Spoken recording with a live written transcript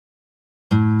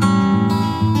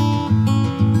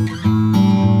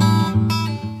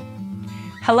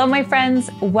Hello, my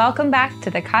friends. Welcome back to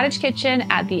the cottage kitchen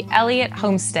at the Elliott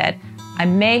homestead. I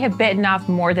may have bitten off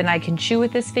more than I can chew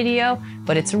with this video,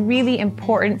 but it's really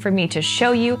important for me to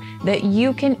show you that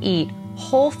you can eat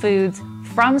whole foods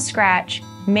from scratch,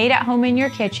 made at home in your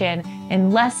kitchen,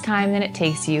 in less time than it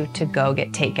takes you to go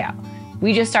get takeout.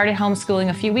 We just started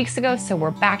homeschooling a few weeks ago, so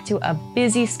we're back to a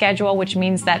busy schedule, which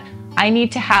means that I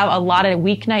need to have a lot of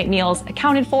weeknight meals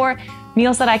accounted for,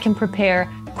 meals that I can prepare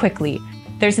quickly.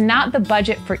 There's not the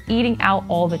budget for eating out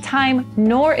all the time,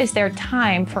 nor is there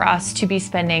time for us to be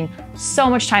spending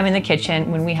so much time in the kitchen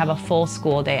when we have a full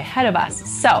school day ahead of us.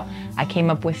 So I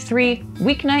came up with 3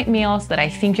 weeknight meals that I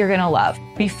think you're gonna love.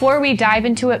 Before we dive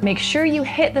into it, make sure you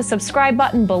hit the subscribe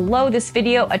button below this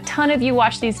video. A ton of you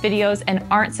watch these videos and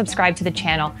aren't subscribed to the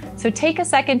channel. So take a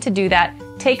second to do that.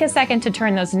 Take a second to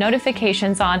turn those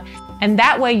notifications on, and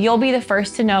that way you'll be the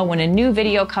first to know when a new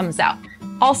video comes out.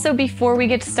 Also, before we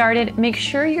get started, make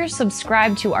sure you're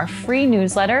subscribed to our free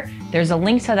newsletter. There's a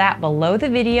link to that below the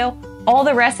video. All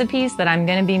the recipes that I'm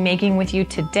gonna be making with you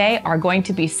today are going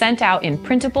to be sent out in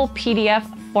printable PDF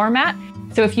format.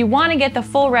 So if you wanna get the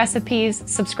full recipes,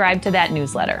 subscribe to that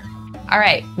newsletter. All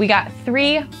right, we got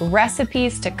 3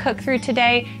 recipes to cook through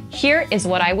today. Here is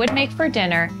what I would make for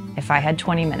dinner if I had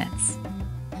 20 minutes.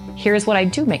 Here's what I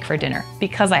do make for dinner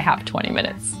because I have 20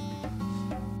 minutes.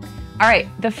 All right,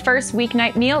 the first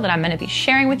weeknight meal that I'm gonna be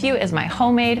sharing with you is my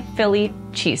homemade Philly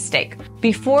cheesesteak.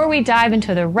 Before we dive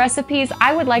into the recipes,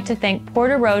 I would like to thank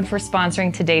Porter Road for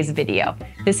sponsoring today's video.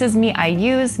 This is meat I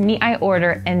use, meat I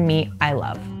order, and meat I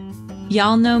love.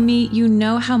 Y'all know me, you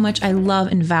know how much I love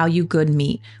and value good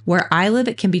meat. Where I live,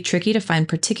 it can be tricky to find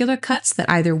particular cuts that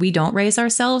either we don't raise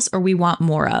ourselves or we want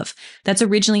more of. That's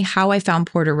originally how I found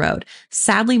Porter Road.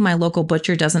 Sadly, my local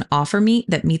butcher doesn't offer meat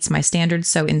that meets my standards,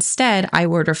 so instead I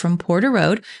order from Porter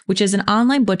Road, which is an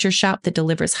online butcher shop that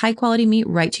delivers high quality meat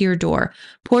right to your door.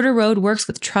 Porter Road works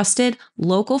with trusted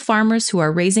local farmers who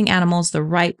are raising animals the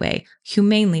right way,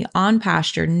 humanely, on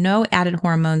pasture, no added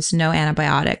hormones, no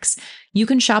antibiotics. You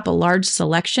can shop a large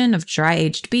selection of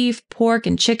dry-aged beef, pork,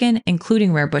 and chicken,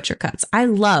 including rare butcher cuts. I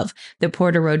love that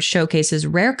Porter Road showcases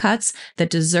rare cuts that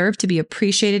deserve to be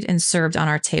appreciated and served on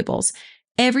our tables.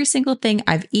 Every single thing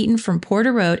I've eaten from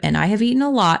Porter Road, and I have eaten a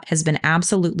lot, has been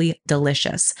absolutely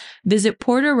delicious. Visit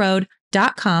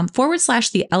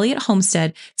porterroad.com/the Elliott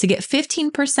Homestead to get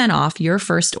 15% off your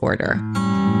first order.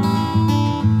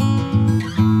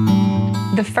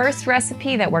 The first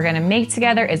recipe that we're gonna make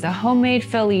together is a homemade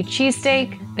Philly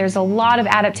cheesesteak. There's a lot of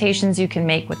adaptations you can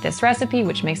make with this recipe,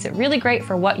 which makes it really great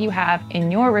for what you have in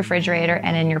your refrigerator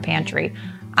and in your pantry.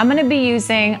 I'm gonna be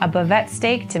using a bavette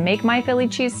steak to make my Philly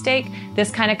cheesesteak.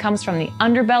 This kind of comes from the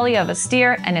underbelly of a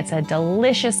steer, and it's a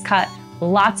delicious cut.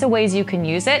 Lots of ways you can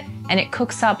use it, and it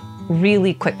cooks up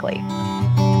really quickly.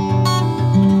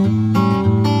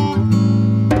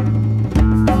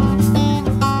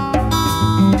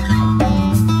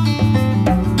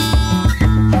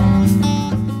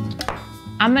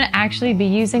 I'm gonna actually be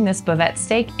using this bavette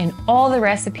steak in all the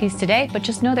recipes today, but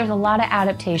just know there's a lot of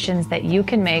adaptations that you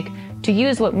can make to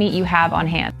use what meat you have on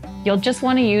hand. You'll just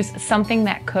wanna use something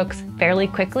that cooks fairly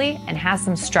quickly and has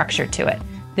some structure to it.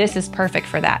 This is perfect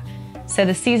for that. So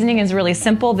the seasoning is really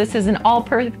simple. This is an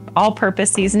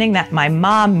all-purpose seasoning that my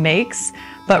mom makes,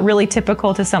 but really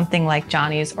typical to something like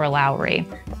Johnny's or Lowry.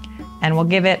 And we'll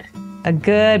give it a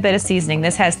good bit of seasoning.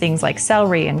 This has things like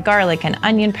celery and garlic and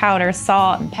onion powder,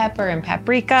 salt and pepper and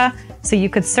paprika, so you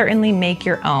could certainly make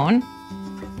your own.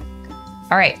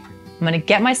 All right, I'm gonna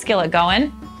get my skillet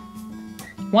going.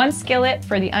 1 skillet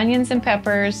for the onions and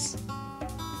peppers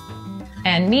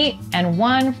and meat, and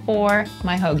 1 for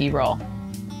my hoagie roll.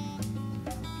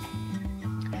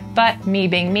 But me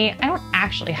being me, I don't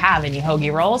actually have any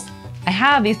hoagie rolls. I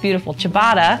have these beautiful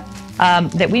ciabatta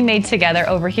that we made together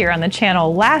over here on the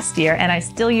channel last year, and I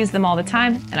still use them all the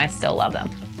time, and I still love them.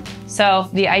 So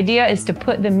the idea is to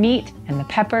put the meat and the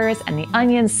peppers and the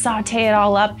onions, saute it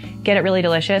all up, get it really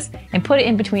delicious, and put it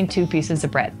in between 2 pieces of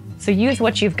bread. So use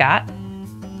what you've got.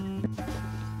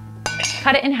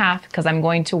 Cut it in half because I'm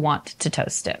going to want to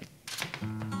toast it.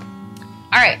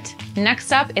 All right,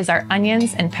 next up is our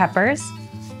onions and peppers.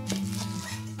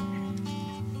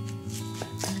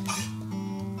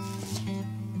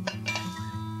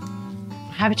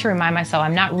 I have to remind myself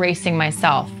I'm not racing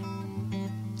myself,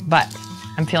 but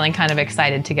I'm feeling kind of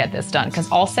excited to get this done because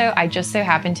also I just so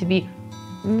happen to be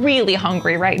really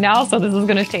hungry right now, so this is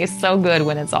gonna taste so good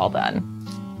when it's all done.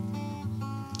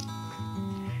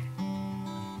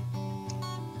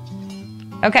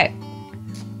 Okay,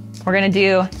 we're gonna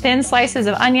do thin slices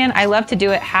of onion. I love to do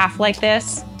it half like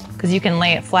this because you can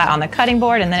lay it flat on the cutting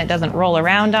board and then it doesn't roll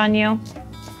around on you.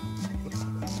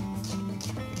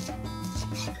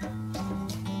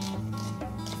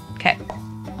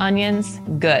 Onions,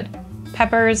 good.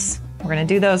 Peppers, we're gonna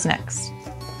do those next.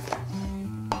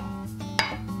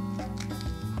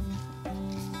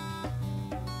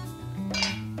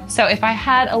 So if I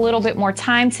had a little bit more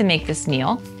time to make this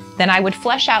meal, then I would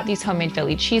flesh out these homemade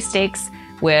Philly cheesesteaks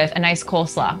with a nice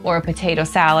coleslaw or a potato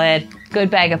salad,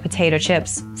 good bag of potato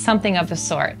chips, something of the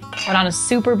sort. But on a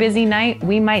super busy night,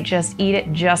 we might just eat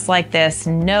it just like this,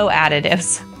 no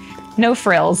additives, no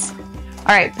frills.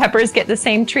 All right, peppers get the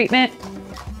same treatment.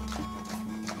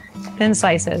 Thin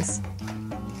slices.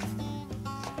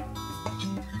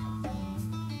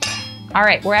 All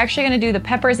right, we're actually gonna do the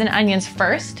peppers and onions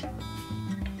first.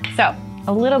 So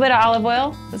a little bit of olive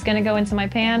oil is gonna go into my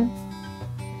pan.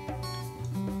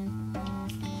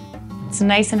 It's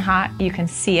nice and hot, you can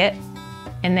see it,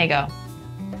 and they go.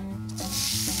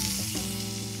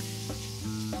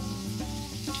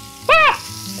 Ah!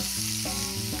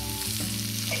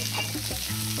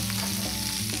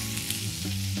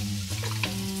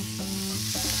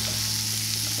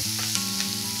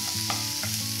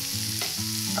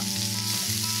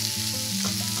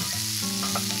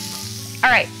 All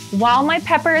right, while my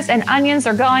peppers and onions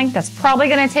are going, that's probably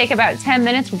gonna take about 10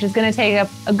 minutes, which is gonna take up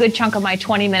a good chunk of my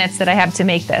 20 minutes that I have to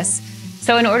make this.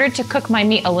 So in order to cook my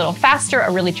meat a little faster,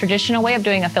 a really traditional way of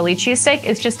doing a Philly cheesesteak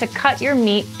is just to cut your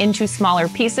meat into smaller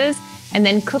pieces and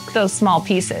then cook those small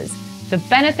pieces. The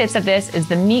benefits of this is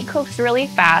the meat cooks really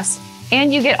fast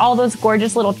and you get all those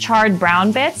gorgeous little charred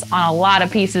brown bits on a lot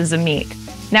of pieces of meat.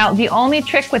 Now, the only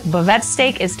trick with bavette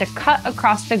steak is to cut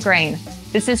across the grain.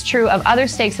 This is true of other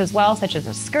steaks as well, such as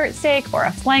a skirt steak or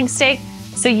a flank steak.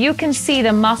 So you can see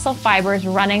the muscle fibers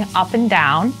running up and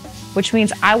down, which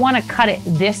means I want to cut it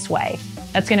this way.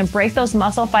 That's going to break those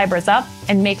muscle fibers up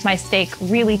and make my steak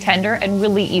really tender and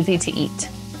really easy to eat.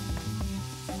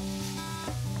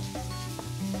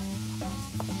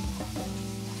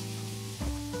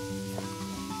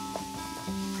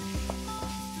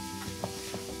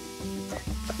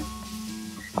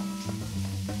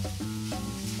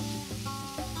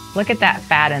 Look at that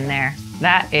fat in there.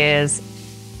 That is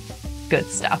good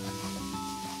stuff.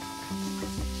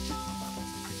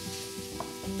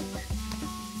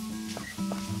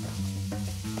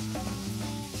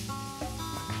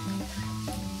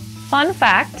 Fun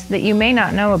fact that you may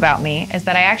not know about me is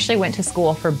that I actually went to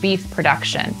school for beef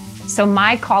production. So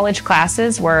my college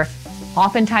classes were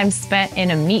oftentimes spent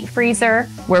in a meat freezer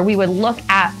where we would look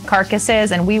at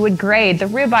carcasses and we would grade the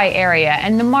ribeye area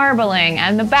and the marbling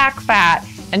and the back fat.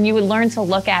 And you would learn to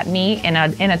look at meat in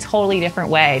a totally different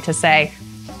way to say,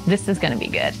 this is gonna be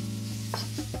good.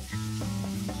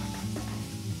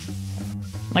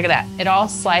 Look at that, it all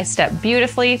sliced up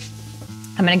beautifully.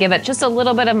 I'm gonna give it just a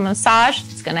little bit of a massage.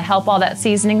 It's gonna help all that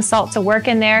seasoning salt to work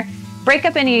in there. Break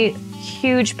up any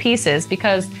huge pieces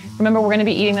because remember, we're gonna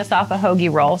be eating this off a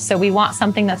hoagie roll, so we want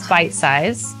something that's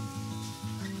bite-sized.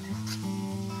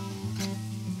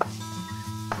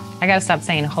 I gotta stop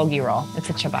saying hoagie roll, it's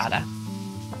a ciabatta.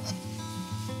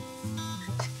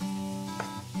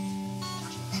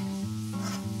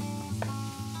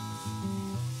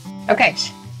 Okay,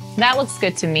 that looks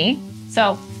good to me.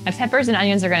 So my peppers and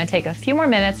onions are gonna take a few more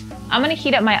minutes. I'm gonna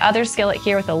heat up my other skillet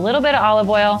here with a little bit of olive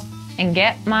oil and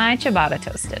get my ciabatta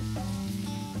toasted.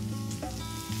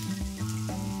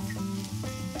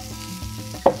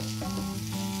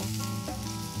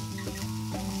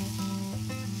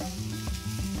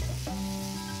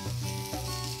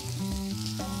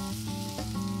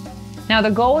 Now the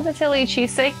goal with the Philly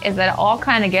cheesesteak is that it all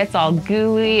kind of gets all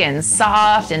gooey and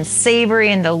soft and savory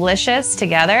and delicious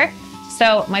together.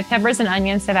 So my peppers and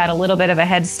onions have had a little bit of a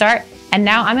head start, and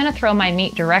now I'm gonna throw my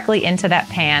meat directly into that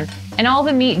pan. And all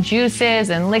the meat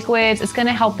juices and liquids is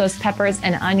gonna help those peppers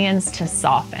and onions to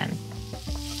soften.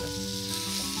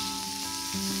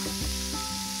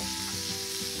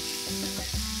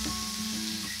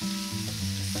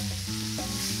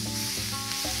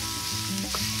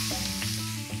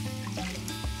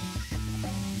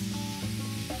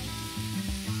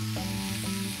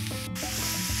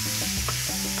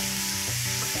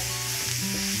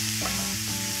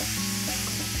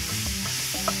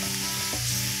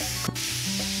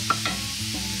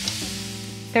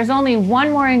 There's only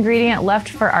one more ingredient left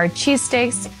for our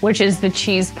cheesesteaks, which is the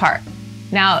cheese part.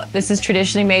 Now, this is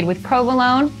traditionally made with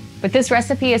provolone, but this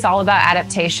recipe is all about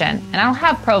adaptation, and I don't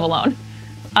have provolone.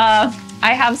 I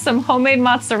have some homemade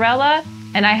mozzarella,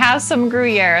 and I have some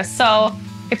Gruyere. So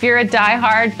if you're a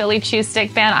die-hard Philly cheesesteak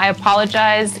fan, I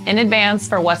apologize in advance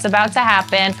for what's about to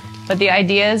happen, but the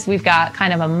idea is we've got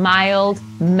kind of a mild,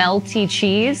 melty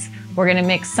cheese. We're gonna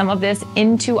mix some of this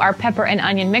into our pepper and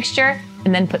onion mixture,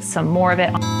 and then put some more of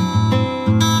it on.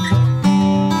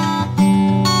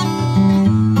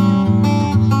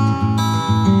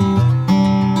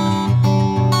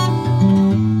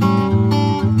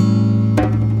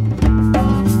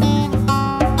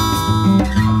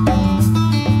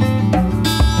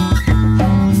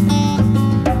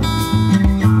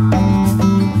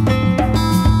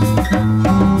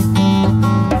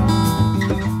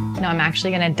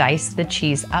 actually gonna dice the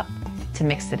cheese up to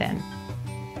mix it in.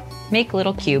 Make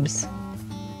little cubes.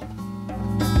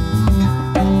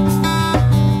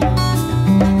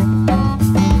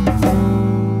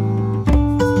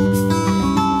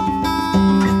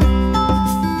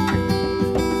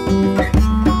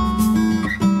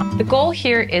 The goal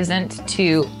here isn't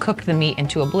to cook the meat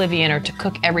into oblivion or to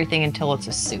cook everything until it's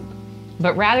a soup,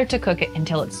 but rather to cook it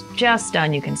until it's just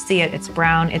done. You can see it, it's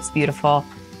brown, it's beautiful.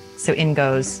 So in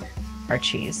goes our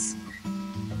cheese.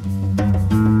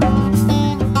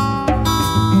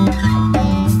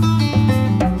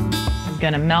 It's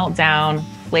gonna melt down,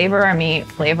 flavor our meat,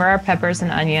 flavor our peppers and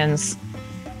onions,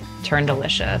 turn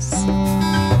delicious.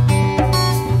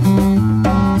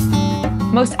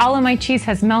 Most all of my cheese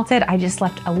has melted. I just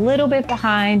left a little bit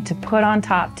behind to put on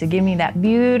top to give me that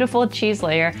beautiful cheese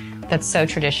layer that's so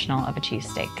traditional of a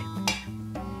cheesesteak.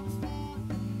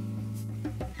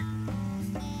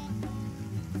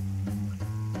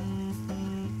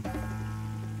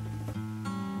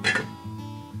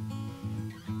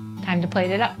 Time to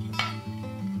plate it up.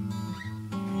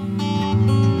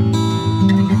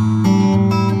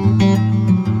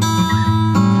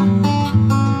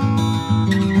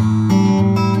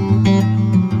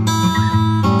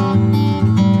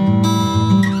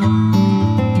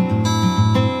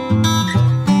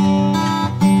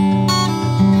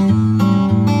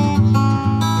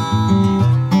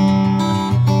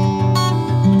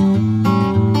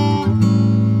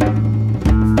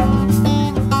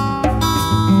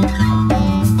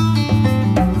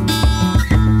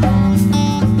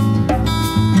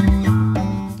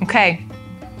 Okay,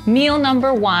 meal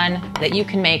number one that you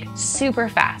can make super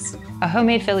fast, a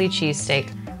homemade Philly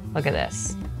cheesesteak. Look at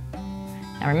this.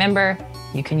 Now remember,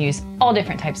 you can use all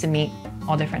different types of meat,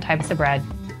 all different types of bread,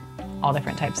 all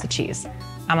different types of cheese.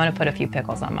 I'm gonna put a few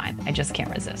pickles on mine. I just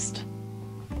can't resist.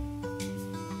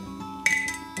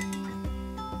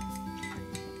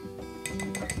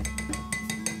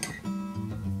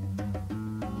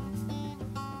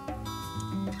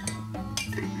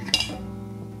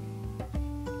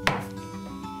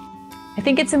 I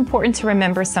think it's important to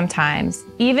remember sometimes,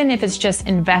 even if it's just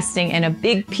investing in a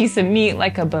big piece of meat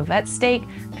like a bavette steak,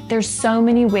 that there's so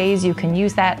many ways you can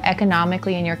use that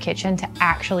economically in your kitchen to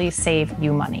actually save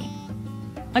you money.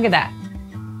 Look at that.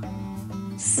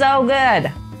 So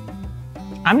good.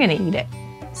 I'm gonna eat it.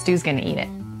 Stu's gonna eat it.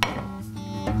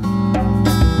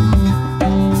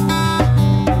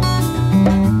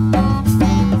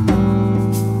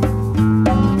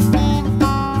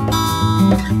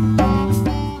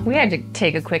 We had to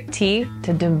take a quick tea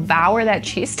to devour that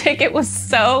cheesesteak. It was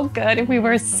so good and we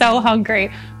were so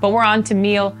hungry. But we're on to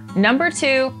meal number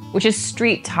two, which is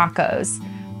street tacos.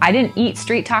 I didn't eat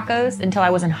street tacos until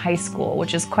I was in high school,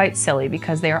 which is quite silly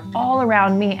because they are all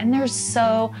around me and they're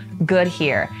so good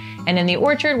here. And in the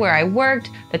orchard where I worked,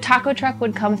 the taco truck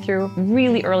would come through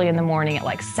really early in the morning at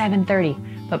like 7:30.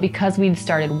 But because we'd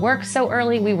started work so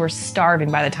early, we were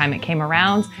starving by the time it came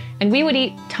around, and we would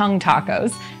eat tongue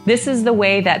tacos. This is the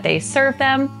way that they serve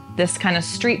them, this kind of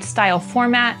street style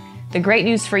format. The great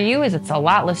news for you is it's a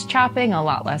lot less chopping, a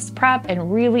lot less prep,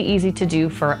 and really easy to do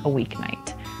for a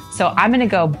weeknight. So I'm gonna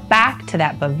go back to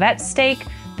that bavette steak.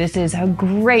 This is a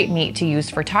great meat to use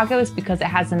for tacos because it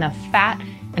has enough fat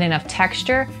and enough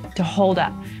texture to hold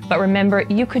up. But remember,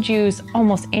 you could use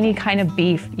almost any kind of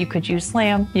beef. You could use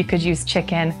lamb, you could use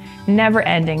chicken, never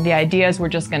ending. The idea is we're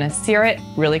just gonna sear it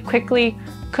really quickly,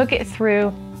 cook it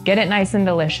through, get it nice and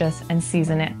delicious, and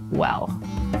season it well.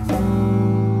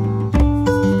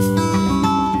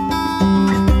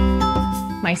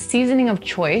 My seasoning of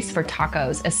choice for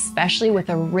tacos, especially with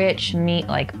a rich meat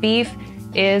like beef,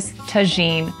 is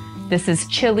Tajin. This is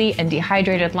chili and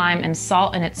dehydrated lime and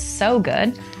salt, and it's so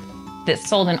good. It's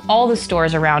sold in all the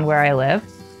stores around where I live.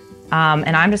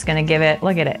 And I'm just gonna give it,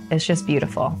 look at it, it's just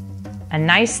beautiful. A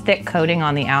nice thick coating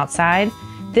on the outside.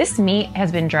 This meat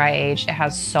has been dry aged. It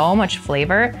has so much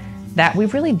flavor that we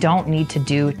really don't need to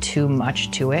do too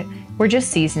much to it. We're just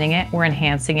seasoning it, we're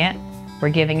enhancing it, we're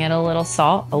giving it a little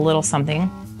salt, a little something.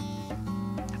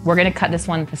 We're gonna cut this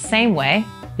one the same way.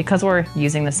 Because we're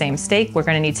using the same steak, we're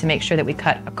gonna need to make sure that we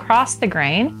cut across the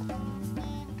grain.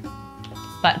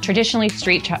 But traditionally,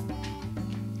 street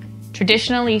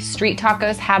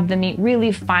tacos have the meat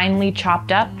really finely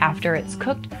chopped up after it's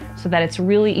cooked so that it's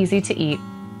really easy to eat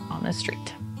on the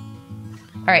street.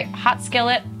 All right, hot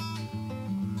skillet.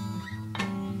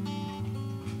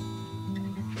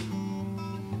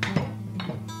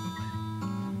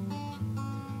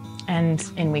 And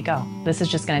in we go. This is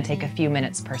just gonna take a few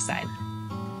minutes per side.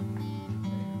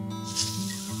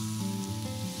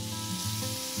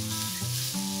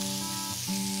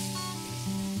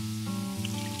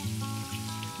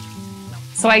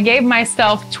 So I gave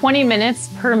myself 20 minutes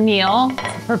per meal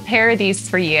to prepare these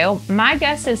for you. My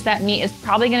guess is that meat is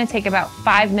probably gonna take about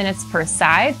 5 minutes per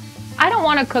side. I don't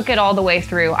wanna cook it all the way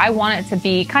through. I want it to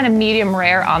be kind of medium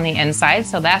rare on the inside,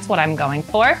 so that's what I'm going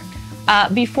for.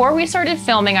 Before we started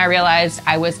filming, I realized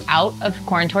I was out of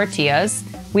corn tortillas.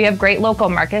 We have great local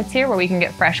markets here where we can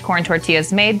get fresh corn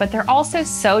tortillas made, but they're also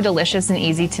so delicious and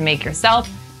easy to make yourself.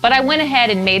 But I went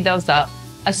ahead and made those up,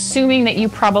 assuming that you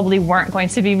probably weren't going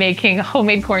to be making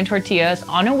homemade corn tortillas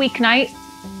on a weeknight.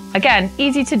 Again,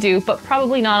 easy to do, but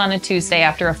probably not on a Tuesday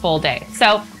after a full day.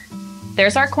 So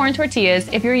there's our corn tortillas.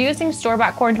 If you're using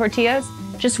store-bought corn tortillas,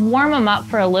 just warm them up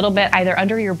for a little bit, either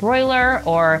under your broiler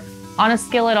or on a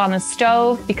skillet on the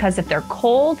stove, because if they're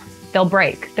cold, they'll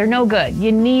break. They're no good.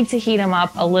 You need to heat them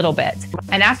up a little bit.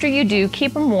 And after you do,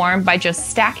 keep them warm by just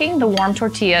stacking the warm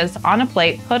tortillas on a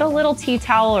plate, put a little tea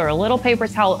towel or a little paper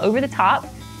towel over the top,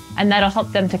 and that'll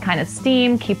help them to kind of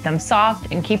steam, keep them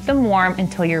soft, and keep them warm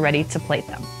until you're ready to plate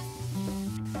them.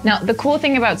 Now, the cool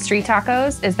thing about street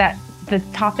tacos is that the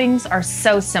toppings are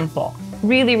so simple,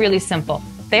 really, really simple.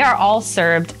 They are all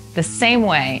served the same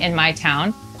way in my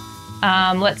town.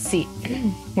 Let's see,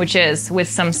 which is with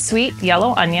some sweet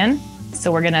yellow onion.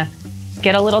 So we're gonna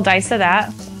get a little dice of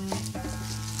that.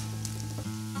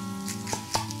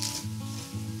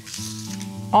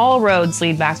 All roads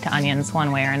lead back to onions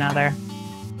one way or another.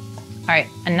 All right,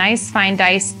 a nice fine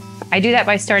dice. I do that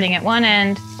by starting at one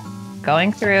end,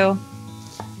 going through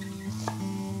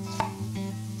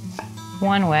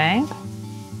one way,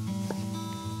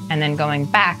 and then going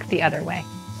back the other way.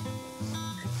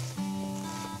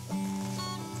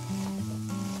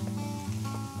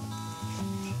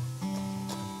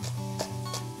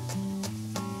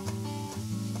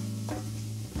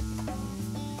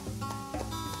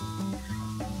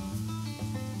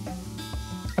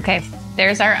 Okay,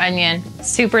 there's our onion.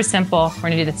 Super simple.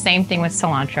 We're gonna do the same thing with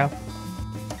cilantro.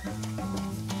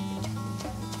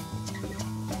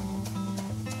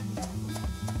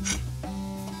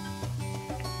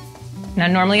 Now,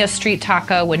 normally a street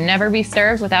taco would never be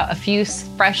served without a few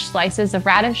fresh slices of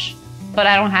radish, but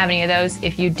I don't have any of those.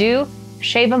 If you do,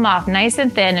 shave them off nice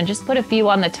and thin and just put a few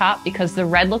on the top because the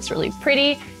red looks really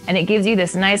pretty and it gives you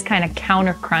this nice kind of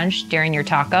counter crunch during your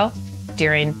taco,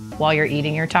 while you're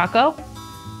eating your taco.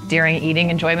 During eating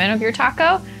enjoyment of your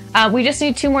taco. We just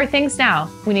need two more things now.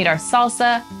 We need our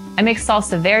salsa. I make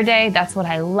salsa verde. That's what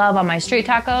I love on my street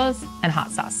tacos, and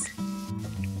hot sauce.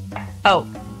 Oh,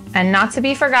 and not to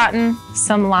be forgotten,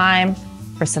 some lime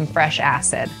for some fresh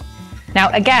acid. Now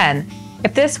again,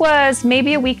 if this was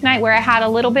maybe a weeknight where I had a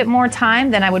little bit more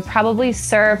time, then I would probably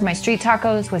serve my street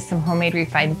tacos with some homemade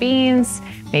refined beans,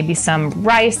 maybe some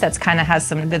rice that's kind of has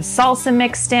some good salsa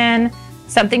mixed in.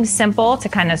 Something simple to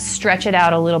kind of stretch it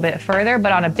out a little bit further,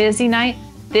 but on a busy night,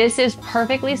 this is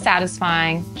perfectly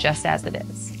satisfying just as it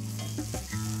is.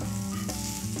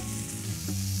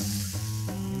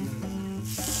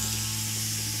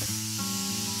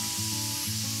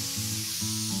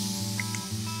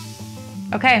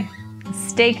 Okay,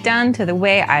 steak done to the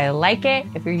way I like it.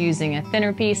 If you're using a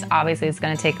thinner piece, obviously it's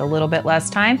gonna take a little bit less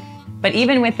time, but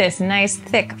even with this nice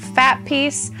thick fat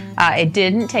piece, it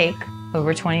didn't take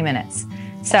over 20 minutes.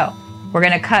 So we're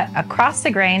gonna cut across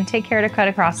the grain. Take care to cut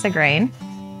across the grain.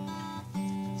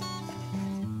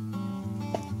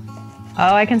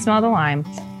 Oh, I can smell the lime.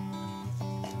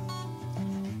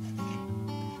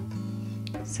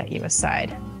 Set you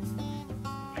aside.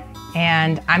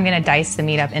 And I'm gonna dice the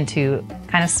meat up into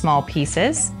kind of small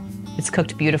pieces. It's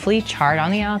cooked beautifully, charred on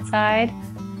the outside,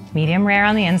 medium rare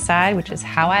on the inside, which is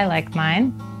how I like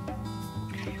mine.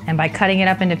 And by cutting it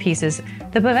up into pieces,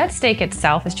 the bavette steak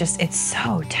itself is just, it's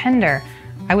so tender.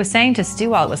 I was saying to Stu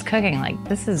while it was cooking, like,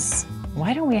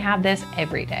 why don't we have this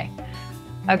every day?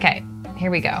 Okay, here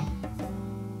we go.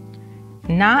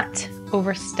 Not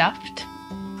overstuffed,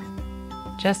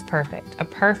 just perfect. A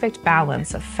perfect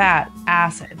balance of fat,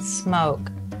 acid,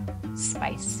 smoke,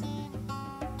 spice.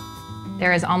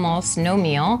 There is almost no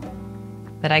meal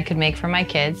that I could make for my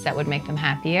kids that would make them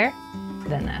happier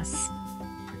than this.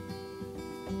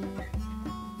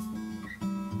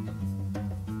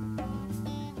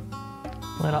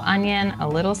 A little onion, a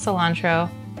little cilantro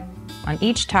on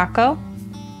each taco.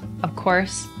 Of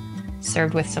course,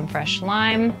 served with some fresh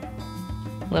lime,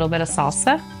 a little bit of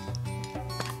salsa.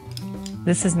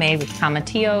 This is made with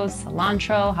tomatillos,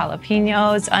 cilantro,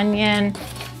 jalapenos, onion.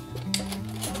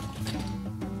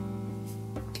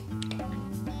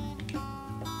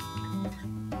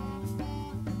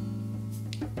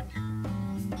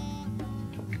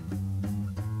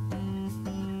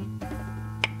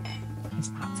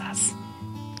 Some hot sauce.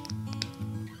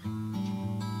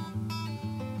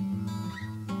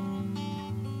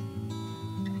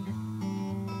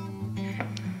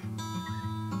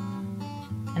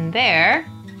 And there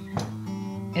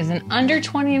is an under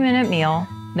 20-minute meal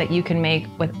that you can make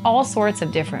with all sorts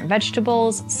of different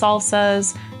vegetables,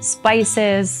 salsas,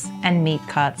 spices, and meat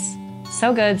cuts.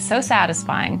 So good, so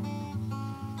satisfying.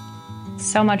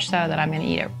 So much so that I'm gonna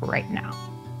eat it right now.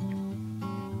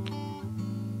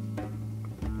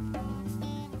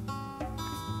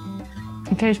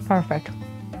 It tastes perfect.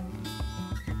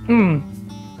 I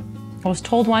was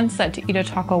told once that to eat a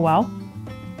taco well,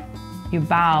 you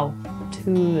bow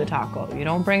to the taco. You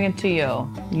don't bring it to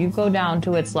you. You go down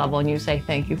to its level and you say,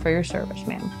 thank you for your service,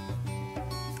 ma'am.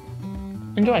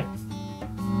 Enjoy.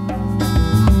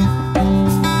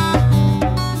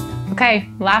 Okay,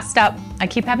 last up. I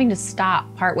keep having to stop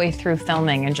partway through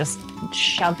filming and just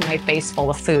shove my face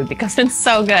full of food because it's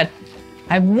so good.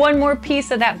 I have one more piece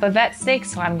of that bavette steak,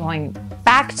 so I'm going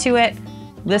back to it.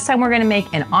 This time we're gonna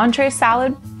make an entree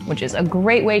salad, which is a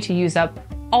great way to use up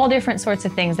all different sorts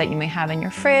of things that you may have in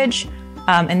your fridge.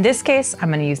 In this case, I'm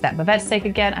gonna use that bavette steak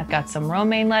again. I've got some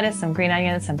romaine lettuce, some green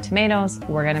onions, some tomatoes.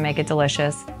 We're gonna make it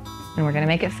delicious and we're gonna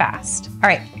make it fast. All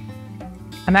right,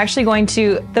 I'm actually going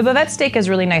to, the bavette steak is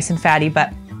really nice and fatty, but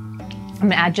I'm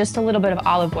gonna add just a little bit of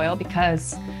olive oil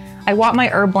because I want my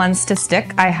herb blends to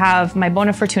stick. I have my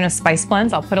Bona Fortuna spice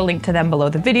blends. I'll put a link to them below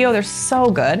the video. They're so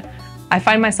good. I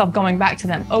find myself going back to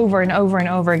them over and over and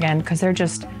over again because they're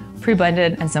just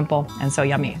pre-blended and simple and so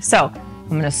yummy. So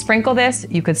I'm gonna sprinkle this.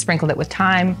 You could sprinkle it with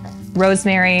thyme,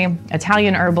 rosemary,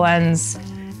 Italian herb blends,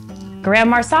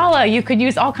 garam masala. You could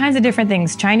use all kinds of different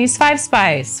things. Chinese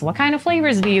 5-spice. What kind of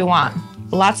flavors do you want?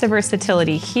 Lots of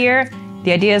versatility here.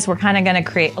 The idea is we're kind of gonna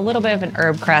create a little bit of an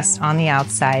herb crust on the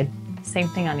outside. Same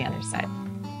thing on the other side.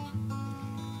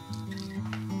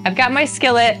 I've got my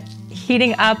skillet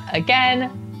heating up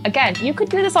again. Again, you could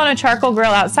do this on a charcoal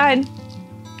grill outside.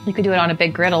 You could do it on a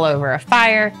big griddle over a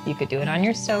fire. You could do it on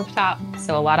your stovetop.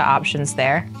 So a lot of options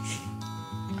there.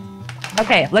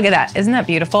 Okay, look at that. Isn't that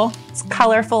beautiful? It's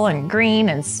colorful and green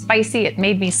and spicy. It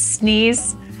made me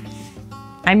sneeze.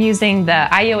 I'm using the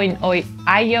ayo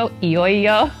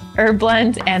ioyo herb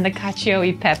blend and the cacio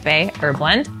e pepe herb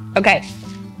blend. Okay,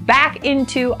 back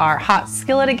into our hot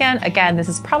skillet again. Again, this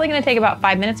is probably gonna take about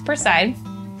 5 minutes per side.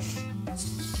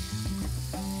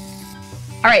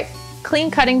 All right. Clean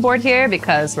cutting board here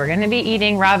because we're gonna be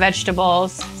eating raw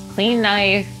vegetables. Clean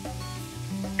knife.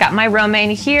 Got my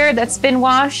romaine here that's been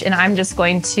washed and I'm just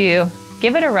going to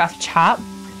give it a rough chop.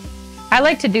 I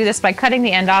like to do this by cutting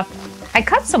the end off. I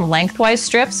cut some lengthwise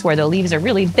strips where the leaves are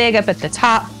really big up at the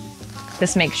top.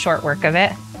 This makes short work of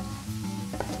it.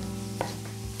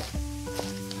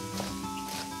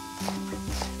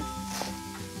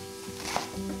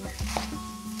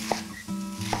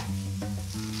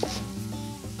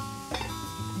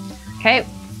 Okay,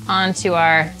 onto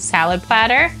our salad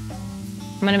platter.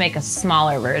 I'm gonna make a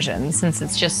smaller version since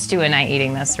it's just Stu and I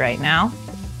eating this right now.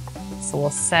 So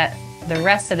we'll set the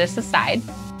rest of this aside.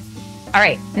 All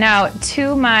right, now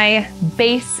to my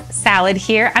base salad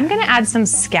here, I'm gonna add some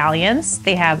scallions.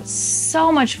 They have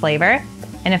so much flavor.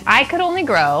 And if I could only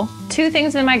grow 2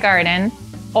 things in my garden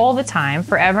all the time,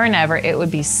 forever and ever, it would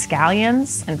be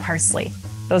scallions and parsley.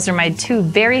 Those are my 2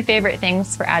 very favorite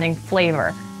things for adding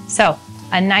flavor. So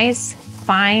a nice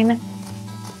fine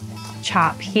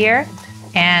chop here.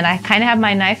 And I kind of have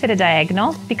my knife at a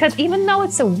diagonal because even though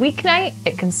it's a weeknight,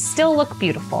 it can still look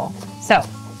beautiful. So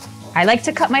I like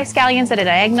to cut my scallions at a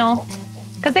diagonal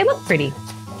because they look pretty.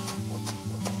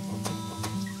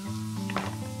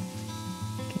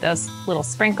 Give those a little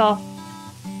sprinkle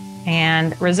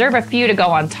and reserve a few to go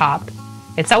on top.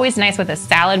 It's always nice with a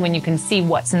salad when you can see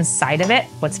what's inside of it,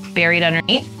 what's buried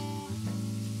underneath.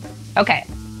 Okay,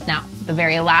 now the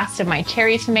very last of my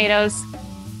cherry tomatoes.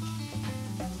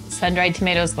 Sun-dried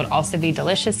tomatoes would also be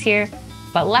delicious here,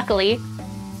 but luckily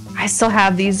I still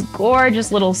have these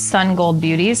gorgeous little sun gold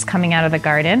beauties coming out of the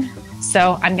garden.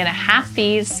 So I'm gonna half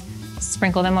these,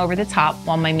 sprinkle them over the top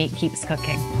while my meat keeps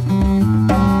cooking.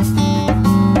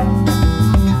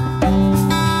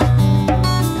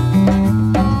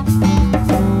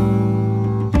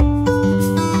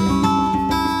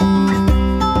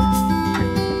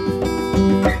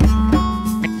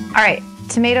 All right,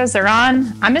 tomatoes are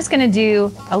on. I'm just gonna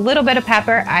do a little bit of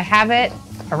pepper. I have it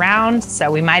around,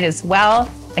 so we might as well.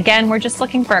 Again, we're just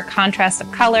looking for a contrast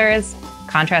of colors,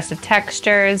 contrast of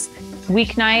textures.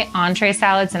 Weeknight entree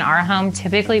salads in our home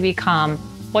typically become,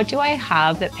 what do I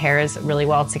have that pairs really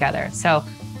well together? So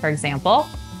for example,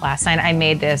 last night I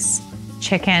made this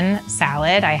chicken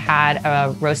salad. I had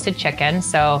a roasted chicken,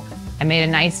 so I made a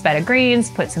nice bed of greens,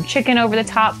 put some chicken over the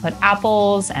top, put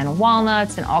apples and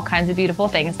walnuts and all kinds of beautiful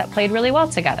things that played really well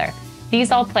together.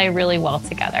 These all play really well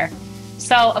together.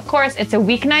 So of course, it's a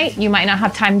weeknight. You might not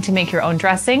have time to make your own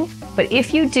dressing, but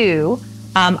if you do,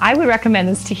 I would recommend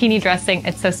this tahini dressing.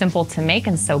 It's so simple to make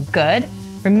and so good.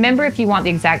 Remember, if you want the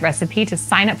exact recipe, to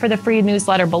sign up for the free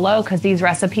newsletter below, because these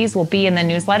recipes will be in the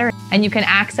newsletter and you can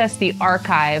access the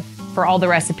archive for all the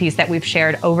recipes that we've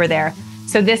shared over there.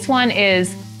 So this one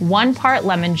is 1 part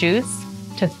lemon juice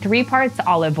to 3 parts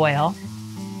olive oil,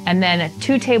 and then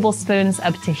 2 tablespoons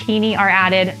of tahini are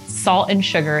added, salt and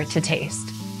sugar to taste.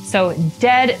 So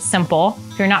dead simple.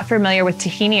 If you're not familiar with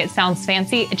tahini, it sounds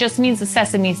fancy. It just means the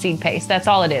sesame seed paste. That's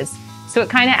all it is. So it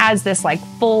kind of adds this like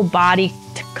full body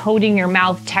coating your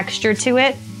mouth texture to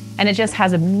it. And it just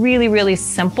has a really, really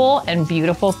simple and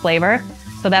beautiful flavor.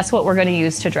 So that's what we're going to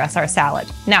use to dress our salad.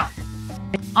 Now,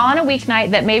 on a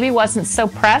weeknight that maybe wasn't so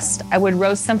pressed, I would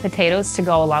roast some potatoes to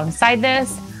go alongside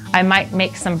this. I might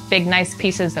make some big, nice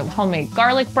pieces of homemade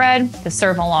garlic bread to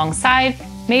serve alongside.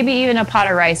 Maybe even a pot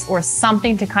of rice or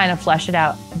something to kind of flesh it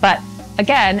out. But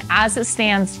again, as it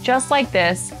stands, just like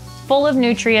this, full of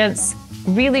nutrients,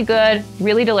 really good,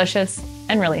 really delicious,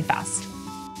 and really fast.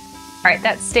 All right,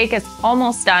 that steak is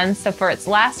almost done. So for its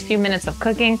last few minutes of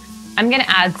cooking, I'm gonna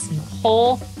add some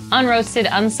whole, unroasted,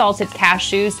 unsalted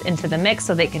cashews into the mix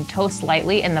so they can toast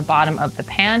lightly in the bottom of the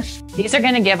pan. These are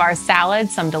gonna give our salad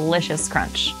some delicious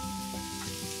crunch.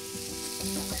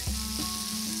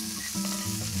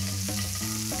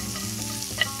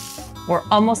 We're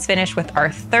almost finished with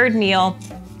our third meal.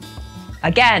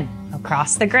 Again,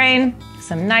 across the grain,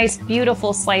 some nice,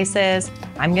 beautiful slices.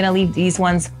 I'm gonna leave these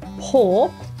ones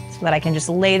whole so that I can just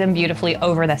lay them beautifully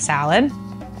over the salad.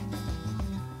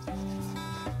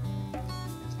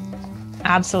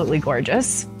 Absolutely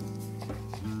gorgeous.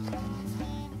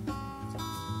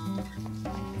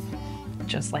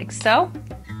 Just like so.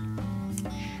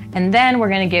 And then we're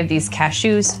gonna give these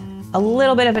cashews a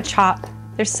little bit of a chop.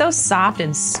 They're so soft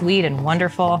and sweet and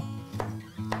wonderful.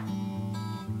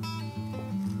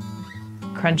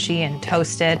 Crunchy and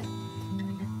toasted.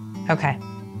 Okay,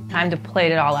 time to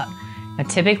plate it all up. Now,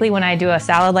 typically when I do a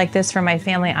salad like this for my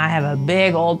family, I have a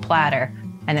big old platter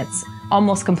and it's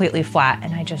almost completely flat,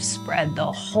 and I just spread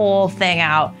the whole thing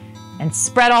out and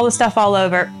spread all the stuff all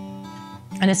over,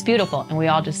 and it's beautiful. And we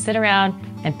all just sit around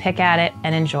and pick at it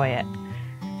and enjoy it.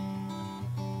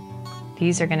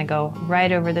 These are gonna go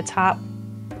right over the top,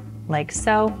 like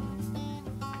so.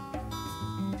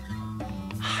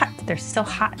 Hot, they're still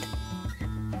hot.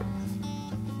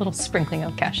 Little sprinkling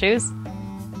of cashews.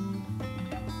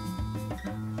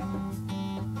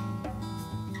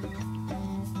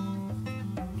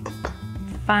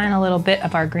 Final little bit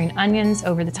of our green onions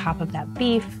over the top of that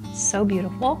beef. So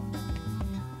beautiful.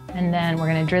 And then we're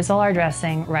gonna drizzle our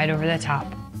dressing right over the top.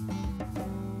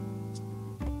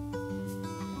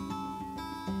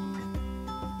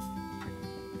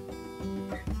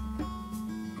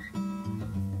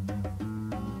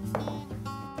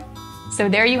 So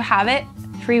there you have it,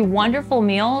 3 wonderful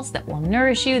meals that will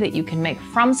nourish you, that you can make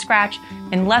from scratch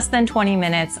in less than 20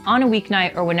 minutes on a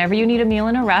weeknight or whenever you need a meal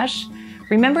in a rush.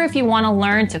 Remember, if you want to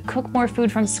learn to cook more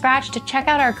food from scratch, to check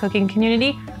out our cooking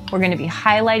community. We're going to be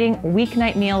highlighting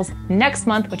weeknight meals next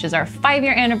month, which is our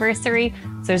 5-year anniversary.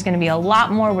 So there's going to be a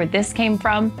lot more where this came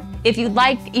from. If you'd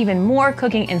like even more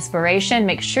cooking inspiration,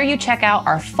 make sure you check out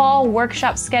our fall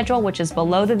workshop schedule, which is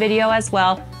below the video as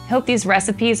well. I hope these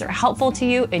recipes are helpful to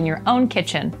you in your own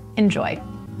kitchen. Enjoy.